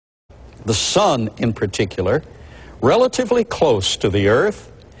the sun in particular, relatively close to the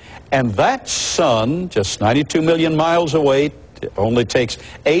Earth, and that sun, just 92 million miles away, it only takes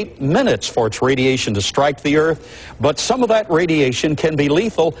 8 minutes for its radiation to strike the Earth, but some of that radiation can be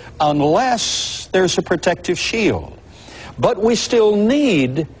lethal unless there's a protective shield. But we still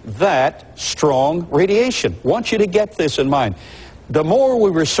need that strong radiation. I want you to get this in mind. The more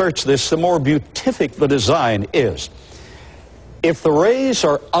we research this, the more beatific the design is. If the rays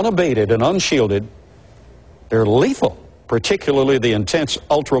are unabated and unshielded, they're lethal, particularly the intense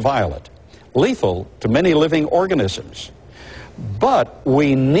ultraviolet, lethal to many living organisms. But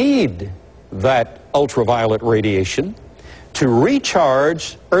we need that ultraviolet radiation to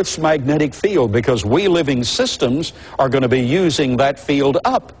recharge Earth's magnetic field, because we living systems are going to be using that field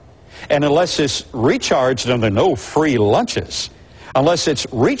up. And unless it's recharged, and there are no free lunches, unless it's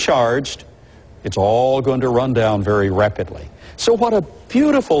recharged, it's all going to run down very rapidly. So what a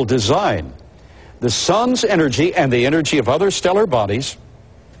beautiful design. The sun's energy and the energy of other stellar bodies,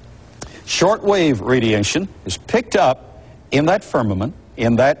 shortwave radiation, is picked up in that firmament,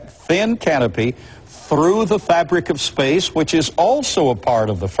 in that thin canopy, through the fabric of space, which is also a part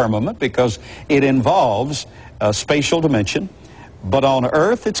of the firmament because it involves a spatial dimension. But on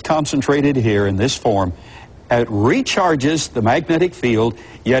Earth, it's concentrated here in this form. It recharges the magnetic field,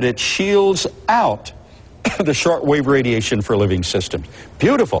 yet it shields out the shortwave radiation for living systems.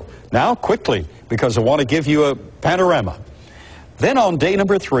 Beautiful. Now, quickly, because I want to give you a panorama. Then on day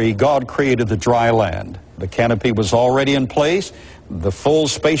number 3, God created the dry land. The canopy was already in place. The full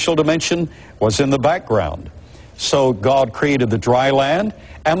spatial dimension was in the background. So God created the dry land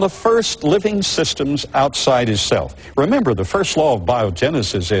and the first living systems outside Himself. Remember, the first law of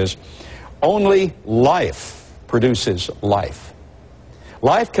biogenesis is only life produces life.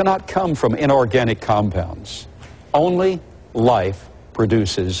 Life cannot come from inorganic compounds. Only life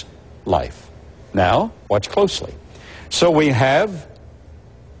produces life. Now, watch closely. So we have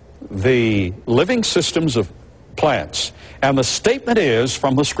the living systems of plants, and the statement is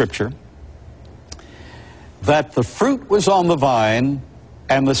from the Scripture that the fruit was on the vine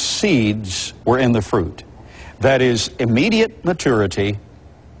and the seeds were in the fruit. That is immediate maturity,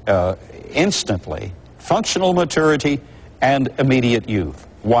 instantly, functional maturity, and immediate youth.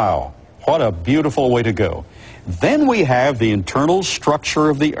 Wow, what a beautiful way to go. Then we have the internal structure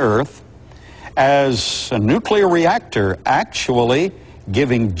of the earth as a nuclear reactor, actually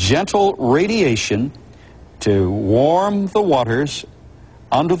giving gentle radiation to warm the waters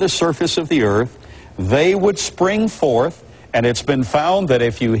under the surface of the earth. They would spring forth, and it's been found that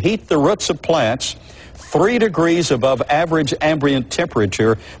if you heat the roots of plants 3 degrees above average ambient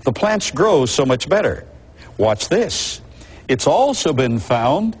temperature, the plants grow so much better. Watch this. It's also been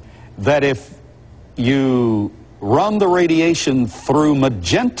found that if you run the radiation through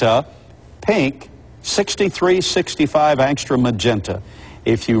magenta, pink, 63, 65 angstrom magenta,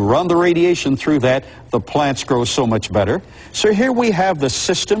 if you run the radiation through that, the plants grow so much better. So here we have the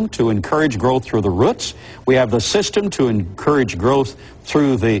system to encourage growth through the roots. We have the system to encourage growth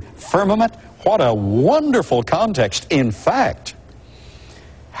through the firmament. What a wonderful context. In fact,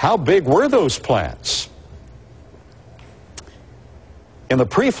 how big were those plants? In the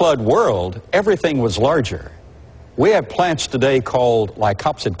pre-flood world, everything was larger. We have plants today called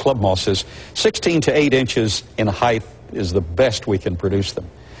lycopsid club mosses, 16 to 8 inches in height is the best we can produce them.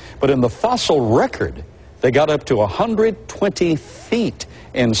 But in the fossil record, they got up to 120 feet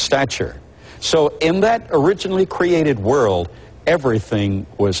in stature. So in that originally created world, everything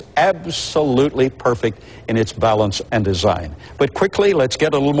was absolutely perfect in its balance and design. But quickly, let's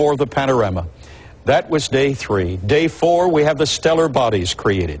get a little more of the panorama. That was day 3. Day 4, we have the stellar bodies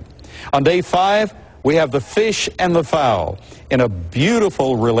created. On day 5, we have the fish and the fowl in a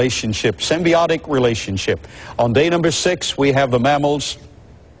beautiful relationship, symbiotic relationship. On day number 6, we have the mammals,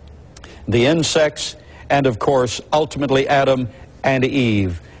 the insects, and of course, ultimately Adam and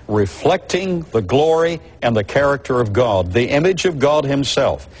Eve, reflecting the glory and the character of God, the image of God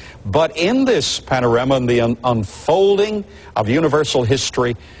Himself. But in this panorama, in the unfolding of universal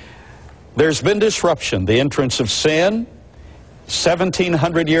history, there's been disruption, the entrance of sin.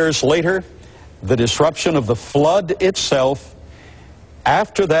 1,700 years later, the disruption of the flood itself.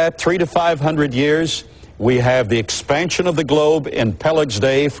 After that, 300 to 500 years, we have the expansion of the globe in Peleg's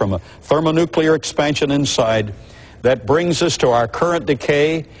day from a thermonuclear expansion inside. That brings us to our current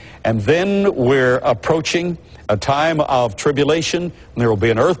decay, and then we're approaching a time of tribulation. There will be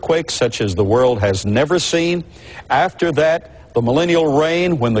an earthquake such as the world has never seen. After that, the millennial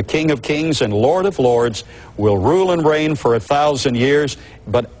reign, when the King of Kings and Lord of Lords will rule and reign for 1,000 years.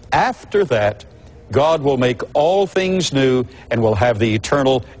 But after that, God will make all things new and will have the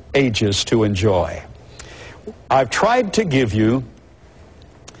eternal ages to enjoy. I've tried to give you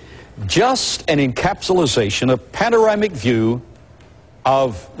just an encapsulation, a panoramic view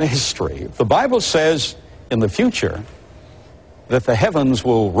of history. The Bible says in the future that the heavens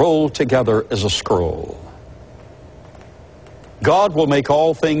will roll together as a scroll. God will make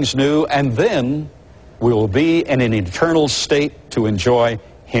all things new, and then we will be in an eternal state to enjoy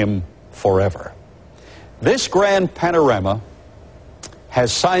Him forever. This grand panorama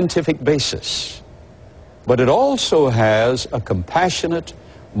has scientific basis, but it also has a compassionate,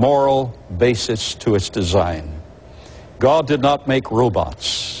 moral basis to its design. God did not make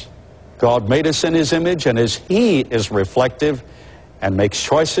robots. God made us in His image, and as He is reflective and makes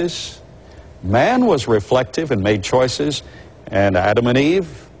choices, man was reflective and made choices, and Adam and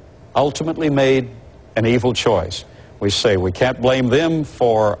Eve ultimately made an evil choice. We say we can't blame them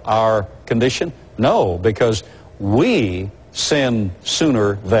for our condition. No, because we sin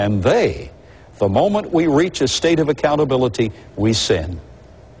sooner than they. The moment we reach a state of accountability, we sin.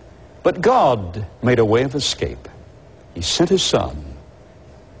 But God made a way of escape. He sent His Son,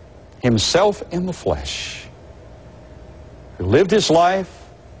 Himself in the flesh, who lived His life,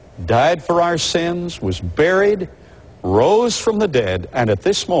 died for our sins, was buried, rose from the dead, and at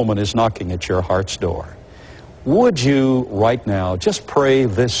this moment is knocking at your heart's door. Would you right now just pray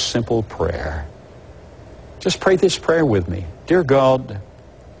this simple prayer? Just pray this prayer with me. Dear God,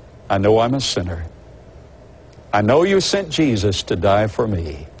 I know I'm a sinner. I know You sent Jesus to die for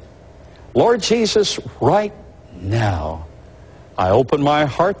me. Lord Jesus, right now, I open my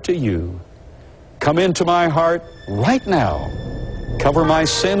heart to You. Come into my heart right now. Cover my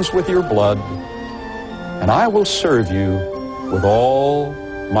sins with Your blood, and I will serve You with all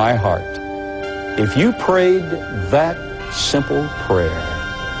my heart. If you prayed that simple prayer,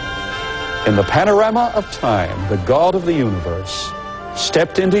 in the panorama of time, the God of the universe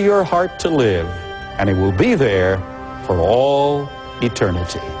stepped into your heart to live, and He will be there for all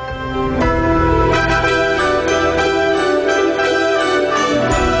eternity.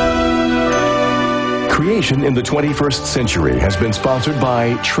 Creation in the 21st Century has been sponsored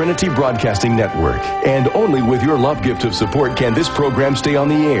by Trinity Broadcasting Network, and only with your love gift of support can this program stay on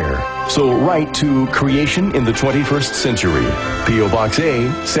the air. So write to Creation in the 21st Century, P.O. Box A,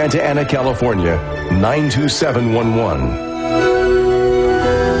 Santa Ana, California, 92711.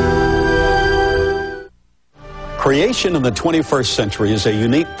 Creation in the 21st Century is a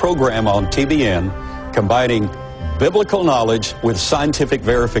unique program on TBN combining biblical knowledge with scientific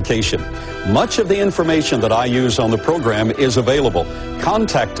verification. Much of the information that I use on the program is available.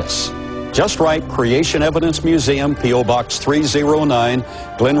 Contact us. Just write Creation Evidence Museum, P.O. Box 309,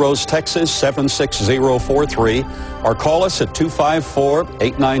 Glen Rose, Texas 76043, or call us at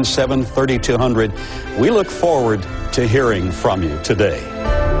 254-897-3200. We look forward to hearing from you today.